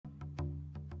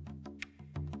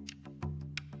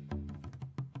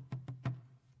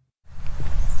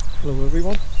Hello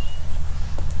everyone,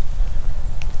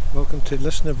 welcome to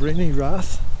Lisnabreeny,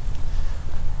 Rath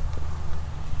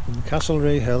in the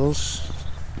Castlereagh Hills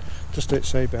just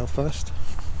outside Belfast.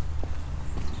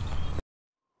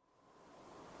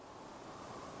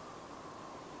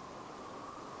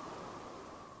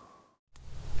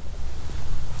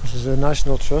 This is a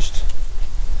National Trust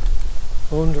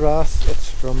owned Rath.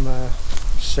 It's from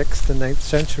 6th to 9th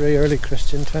century, early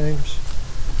Christian times.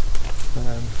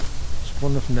 It's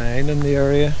one of 9 in the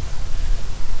area,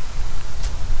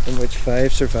 in which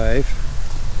 5 survive.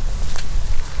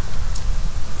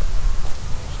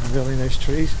 Some really nice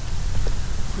trees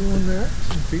going there,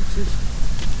 some beeches.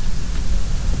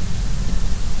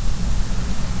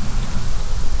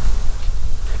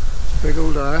 Big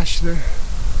old ash there.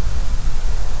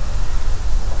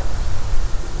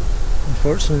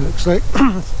 Unfortunately, it looks like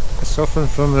it's suffering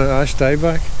from the ash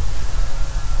dieback.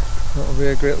 That'll be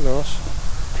a great loss.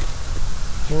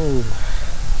 Oh,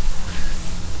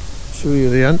 show you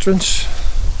the entrance.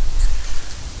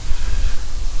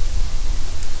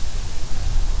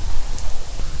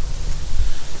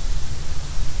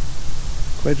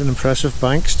 Quite an impressive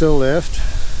bank still left.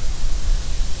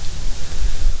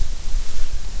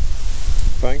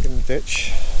 Bank and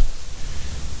ditch.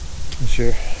 There's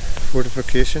your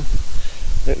fortification.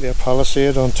 Lately a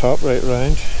palisade on top right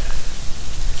round.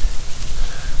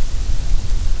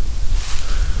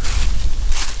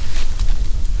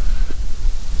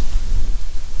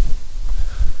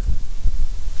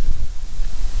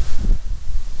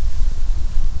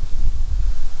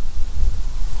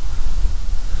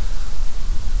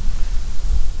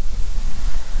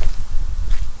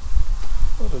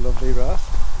 What a lovely Rath.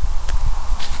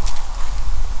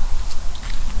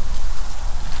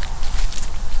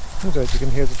 No doubt you can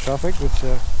hear the traffic, which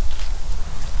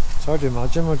it's hard to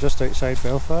imagine. We're just outside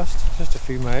Belfast, just a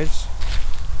few miles.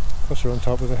 Of course we're on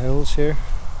top of the hills here.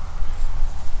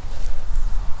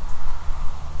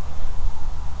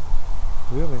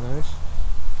 Really nice.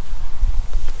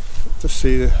 Just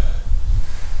see the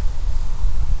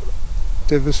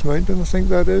Divis Mountain, I think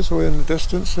that is, away in the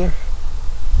distance there.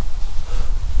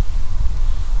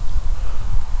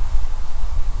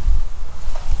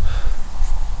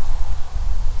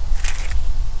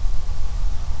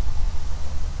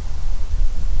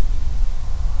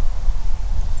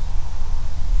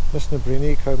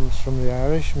 Lisnabreeny comes from the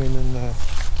Irish, meaning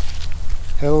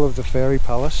hill of the fairy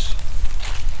palace.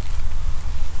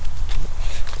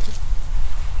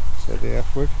 Say the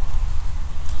F word.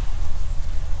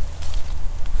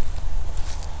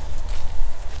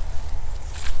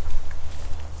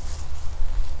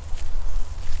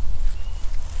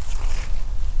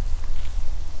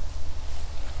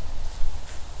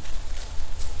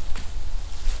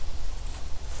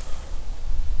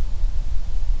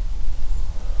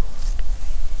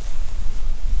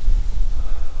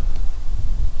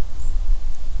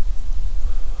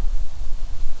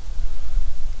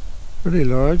 Pretty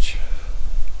large.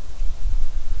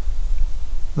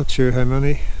 Not sure how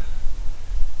many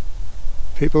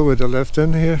people would have lived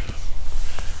in here.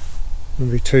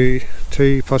 Maybe two,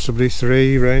 possibly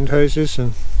 3 roundhouses,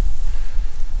 and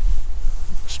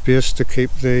space to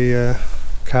keep the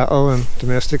cattle and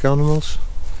domestic animals.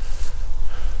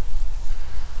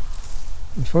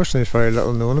 Unfortunately, there's very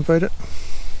little known about it.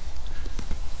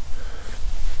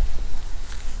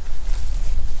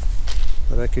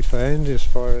 That I could find as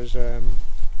far as you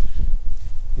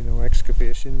know,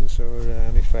 excavations or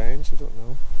any finds. I don't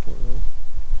know.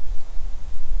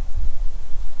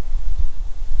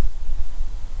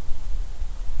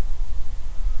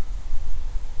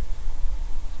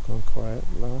 It's gone quiet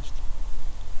at last.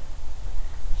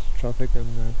 There's traffic,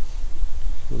 and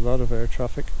a lot of air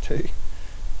traffic too.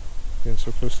 Being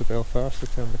so close to Belfast, they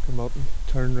tend to come up and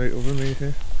turn right over me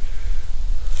here.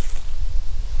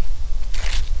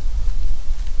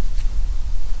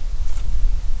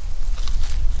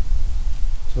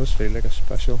 It does feel like a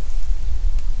special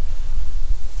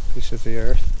piece of the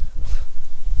earth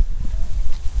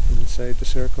inside the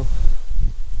circle.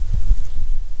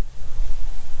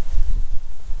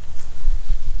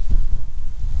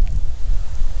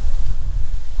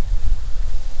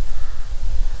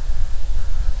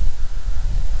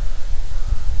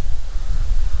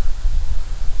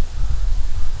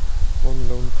 One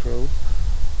lone crow.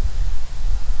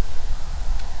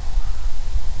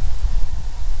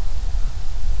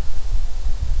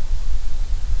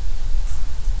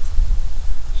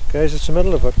 Guys, it's the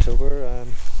middle of October,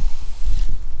 and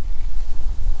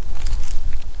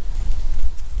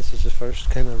this is the first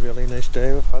kind of really nice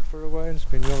day we've had for a while. It's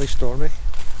been really stormy,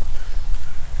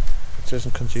 which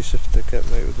isn't conducive to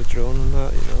getting out with the drone and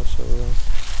that, you know, so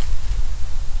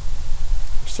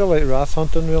Still out Rath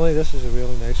hunting really. This is a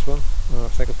really nice one. I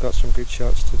think I've got some good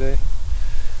shots today.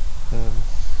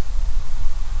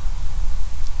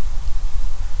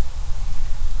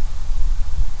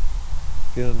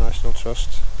 Being a National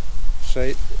Trust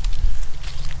site,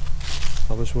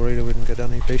 I was worried I wouldn't get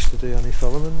any beast to do any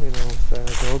filming, you know,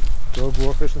 with dog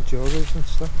walkers and joggers and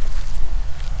stuff.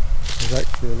 There's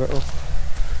actually a little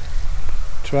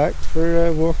track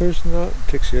for walkers and that. It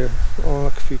takes you a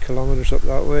few kilometres up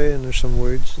that way, and there's some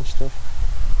woods and stuff.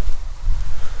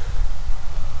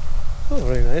 Oh,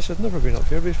 very nice. I've never been up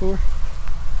here before.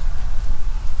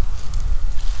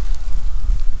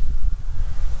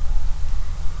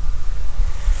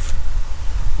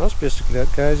 That's basically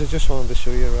it, guys. I just wanted to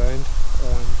show you around.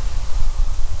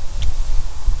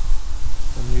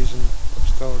 I'm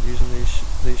still using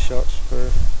these shots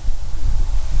for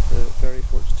the Faerie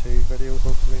Forts 2 video,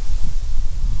 hopefully.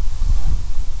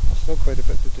 There's still quite a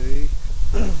bit to do.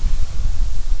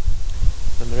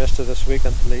 And the rest of this week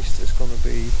at least is going to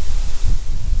be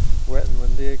wet and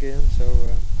windy again, so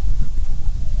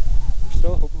I'm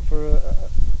still hoping for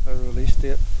a release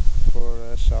date for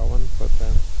Samhain, but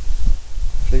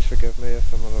please forgive me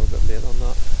if I'm a little bit late on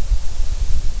that.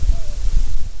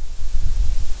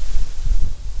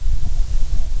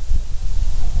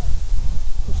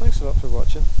 Well, thanks a lot for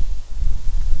watching.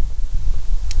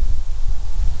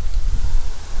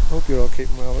 Hope you're all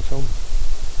keeping well at home.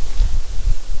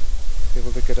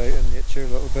 Able to get out in nature a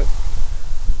little bit.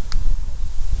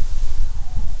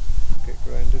 Get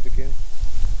grounded again.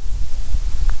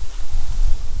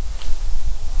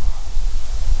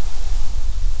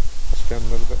 I'll spend a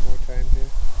little bit more time here.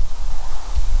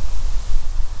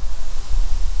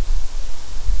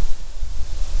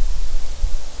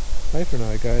 Bye for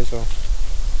now, guys. I'll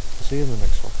see you in the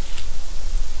next one.